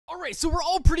Alright, so we're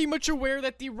all pretty much aware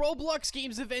that the Roblox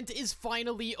Games event is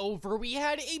finally over. We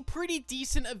had a pretty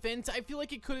decent event. I feel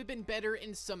like it could have been better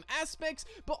in some aspects,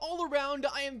 but all around,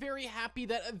 I am very happy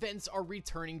that events are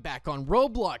returning back on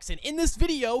Roblox. And in this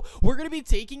video, we're going to be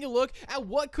taking a look at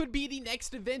what could be the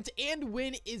next event and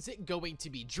when is it going to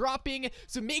be dropping.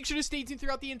 So make sure to stay tuned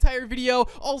throughout the entire video.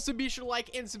 Also, be sure to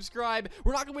like and subscribe.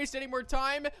 We're not going to waste any more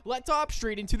time. Let's hop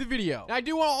straight into the video. Now, I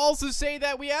do want to also say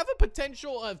that we have a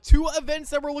potential of 2 events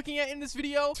that we're looking at in this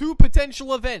video. 2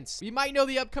 potential events. We might know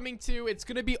the upcoming 2. It's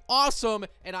gonna be awesome,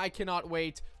 and I cannot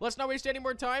wait. Let's not waste any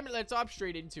more time. Let's hop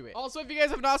straight into it. Also, if you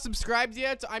guys have not subscribed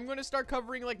yet, I'm gonna start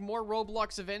covering like more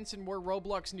Roblox events and more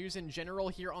Roblox news in general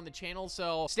here on the channel.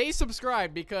 So stay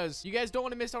subscribed because you guys don't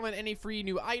want to miss out on any free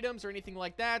new items or anything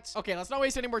like that. Okay, let's not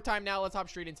waste any more time now. Let's hop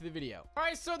straight into the video. All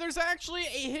right, so there's actually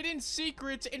a hidden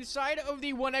secret inside of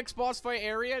the 1x boss fight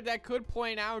area that could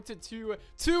point out to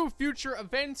 2 future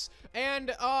events,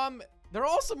 and there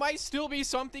also might still be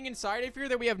something inside of here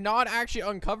that we have not actually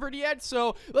uncovered yet.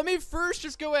 So let me first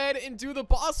just go ahead and do the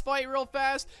boss fight real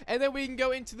fast, and then we can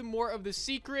go into the more of the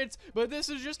secrets. But this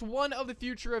is just one of the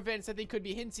future events that they could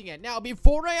be hinting at. Now,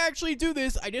 before I actually do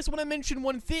this, I just want to mention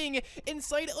one thing.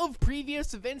 Inside of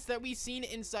previous events that we've seen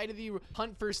inside of the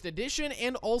Hunt First Edition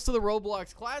and also the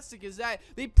Roblox Classic is that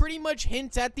they pretty much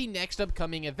hint at the next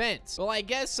upcoming events. Well, I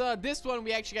guess this one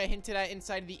we actually got hinted at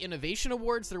inside of the Innovation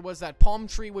Awards. There was that palm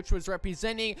tree, which was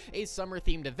representing a summer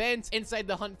themed event. Inside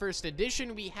the Hunt First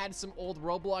Edition, we had some old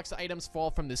Roblox items fall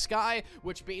from the sky,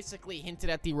 which basically hinted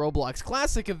at the Roblox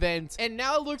Classic event. And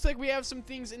now it looks like we have some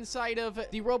things inside of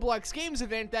the Roblox Games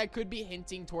event that could be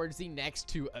hinting towards the next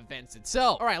 2 events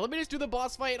itself. All right, let me just do the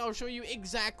boss fight and I'll show you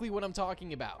exactly what I'm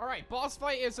talking about. All right, boss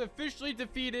fight is officially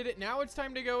defeated. Now it's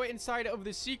time to go inside of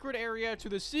the secret area to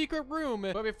the secret room.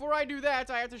 But before I do that,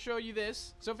 I have to show you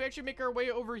this. So if we actually make our way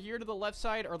over here to the left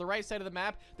side or the right side of the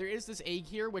map, there is this egg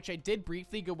here, which I did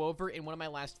briefly go over in one of my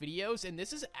last videos, and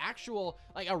this is actual,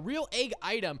 like a real egg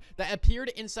item that appeared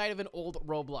inside of an old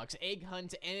Roblox egg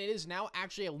hunt, and it is now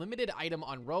actually a limited item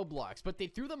on Roblox. But they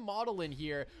threw the model in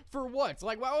here for what?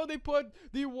 Like, why would they put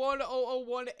the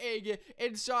 1001 egg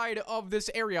inside of this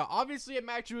area? Obviously it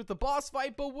matches with the boss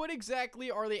fight, but what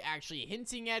exactly are they actually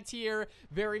hinting at here?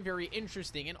 Very, very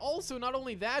interesting. And also, not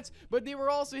only that, but they were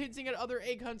also hinting at other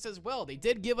egg hunts as well. They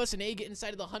did give us an egg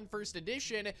inside of the Hunt First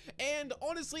Edition, and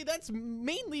honestly, that's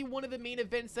mainly one of the main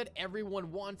events that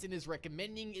everyone wants and is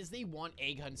recommending, is they want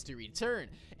egg hunts to return.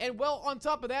 And well, on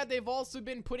top of that, they've also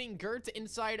been putting Gert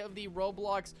inside of the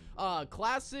Roblox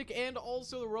Classic and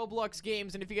also the Roblox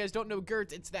Games. And if you guys don't know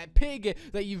Gert, it's that pig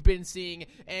that you've been seeing,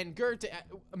 and Gert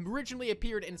originally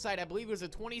appeared inside, I believe it was a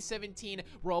 2017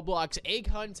 Roblox egg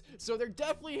hunt. So they're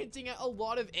definitely hinting at a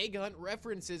lot of egg hunt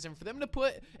references, and for them to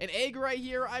put an egg right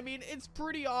here, I mean, it's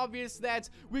pretty obvious that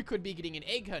we could be getting an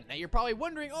egg hunt. Now, you're probably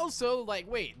wondering also, like,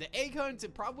 wait, the egg hunt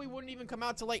probably wouldn't even come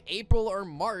out to like April or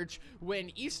March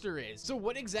when Easter is. So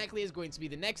what exactly is going to be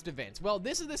the next event? Well,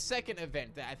 this is the second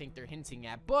event that I think they're hinting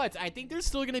at, but I think there's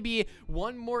still going to be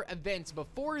one more event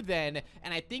before then,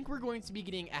 and I think we're going to be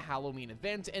getting a Halloween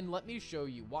event, and let me show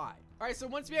you why. Alright, so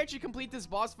once we actually complete this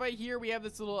boss fight here, we have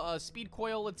this little speed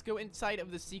coil. Let's go inside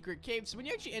of the secret cave. So when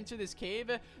you actually enter this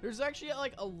cave, there's actually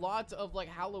like a lot of like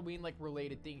Halloween like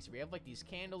related things. We have like these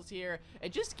candles here.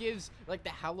 It just gives like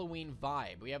the Halloween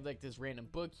vibe. We have like this random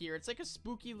book here. It's like a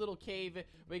spooky little cave.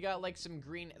 We got like some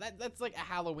green, that's like a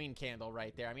Halloween candle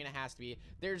right there. I mean, it has to be.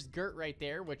 There's Gert right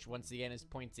there, which once again is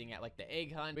pointing at like the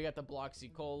egg hunt. We got the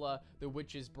Bloxy Cola, the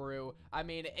Witch's Brew. I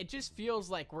mean, it just feels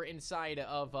like we're inside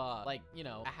of like, you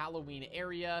know, a Halloween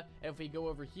area. And if we go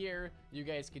over here, you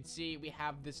guys can see we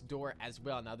have this door as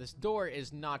well. Now, this door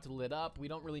is not lit up. We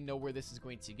don't really know where this is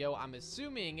going to go. I'm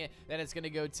assuming that it's going to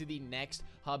go to the next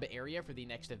hub area for the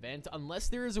next event, unless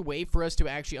there is a way for us to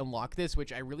actually unlock this,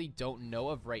 which I really don't know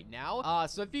of right now.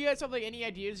 So if you guys have like any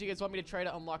ideas you guys want me to try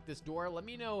to unlock this door, let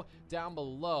me know down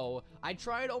below. I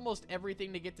tried almost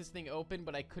everything to get this thing open,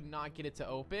 but I could not get it to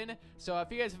open. So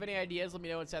if you guys have any ideas, let me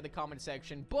know inside the comment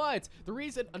section. But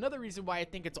another reason why I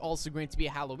think it's also going to be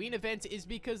a Halloween event is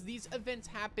because these events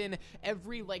happen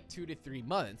every like 2 to 3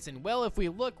 months. And well, if we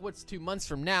look what's 2 months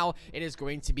from now, it is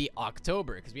going to be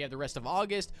October, because we have the rest of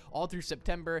August all through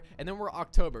September, and then we're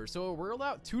October. So we're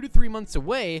about 2 to 3 months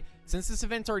away since this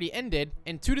event's already ended.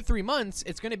 In 2 to 3 months,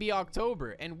 it's going to be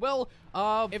October. And well,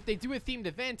 if they do a themed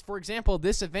event, for example,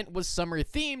 this event was summer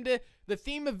themed, the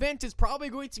theme event is probably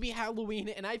going to be Halloween,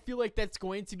 and I feel like that's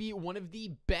going to be one of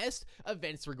the best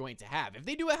events we're going to have. If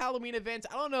they do a Halloween event,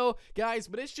 I don't know, guys,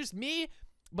 but it's just me.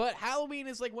 but Halloween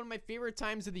is like one of my favorite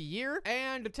times of the year,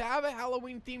 and to have a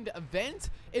Halloween themed event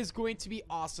is going to be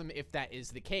awesome if that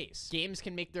is the case. Games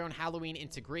can make their own Halloween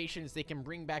integrations. They can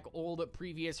bring back old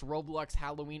previous Roblox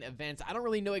Halloween events. I don't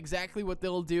really know exactly what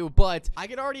they'll do, but I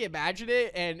can already imagine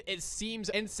it, and it seems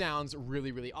and sounds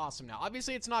really, really awesome. Now,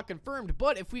 obviously, it's not confirmed,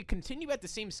 but if we continue at the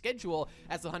same schedule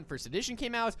as the Hunt First Edition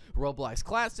came out, Roblox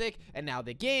Classic, and now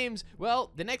the games,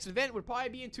 well, the next event would probably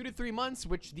be in 2 to 3 months,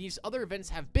 which these other events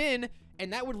have been,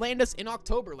 and that would land us in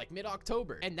October, like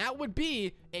mid-October. And that would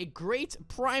be a great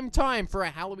prime time for a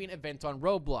Halloween event on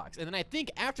Roblox. And then I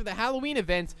think after the Halloween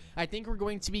event, I think we're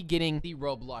going to be getting the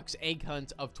Roblox Egg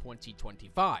Hunt of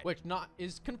 2025, which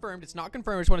is confirmed. It's not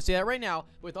confirmed. I just want to say that right now.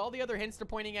 With all the other hints they're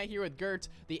pointing at here with Gert,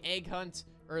 the Egg Hunt,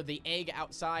 or the egg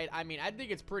outside, I mean, I think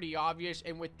it's pretty obvious.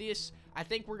 And with this, I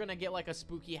think we're gonna get like a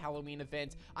spooky Halloween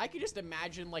event. I could just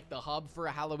imagine like the hub for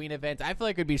a Halloween event. I feel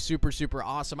like it'd be super, super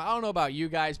awesome. I don't know about you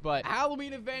guys, but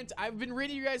Halloween event, I've been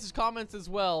reading you guys' comments as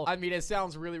well. I mean, it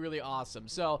sounds really, really awesome.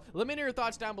 So let me know your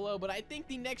thoughts down below, but I think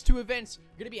the next 2 events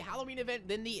are gonna be a Halloween event,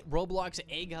 then the Roblox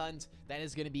Egg Hunt. That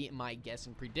is gonna be my guess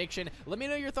and prediction. Let me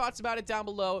know your thoughts about it down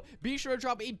below. Be sure to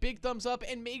drop a big thumbs up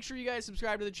and make sure you guys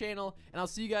subscribe to the channel, and I'll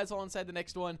see you guys all inside the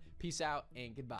next one. Peace out and goodbye.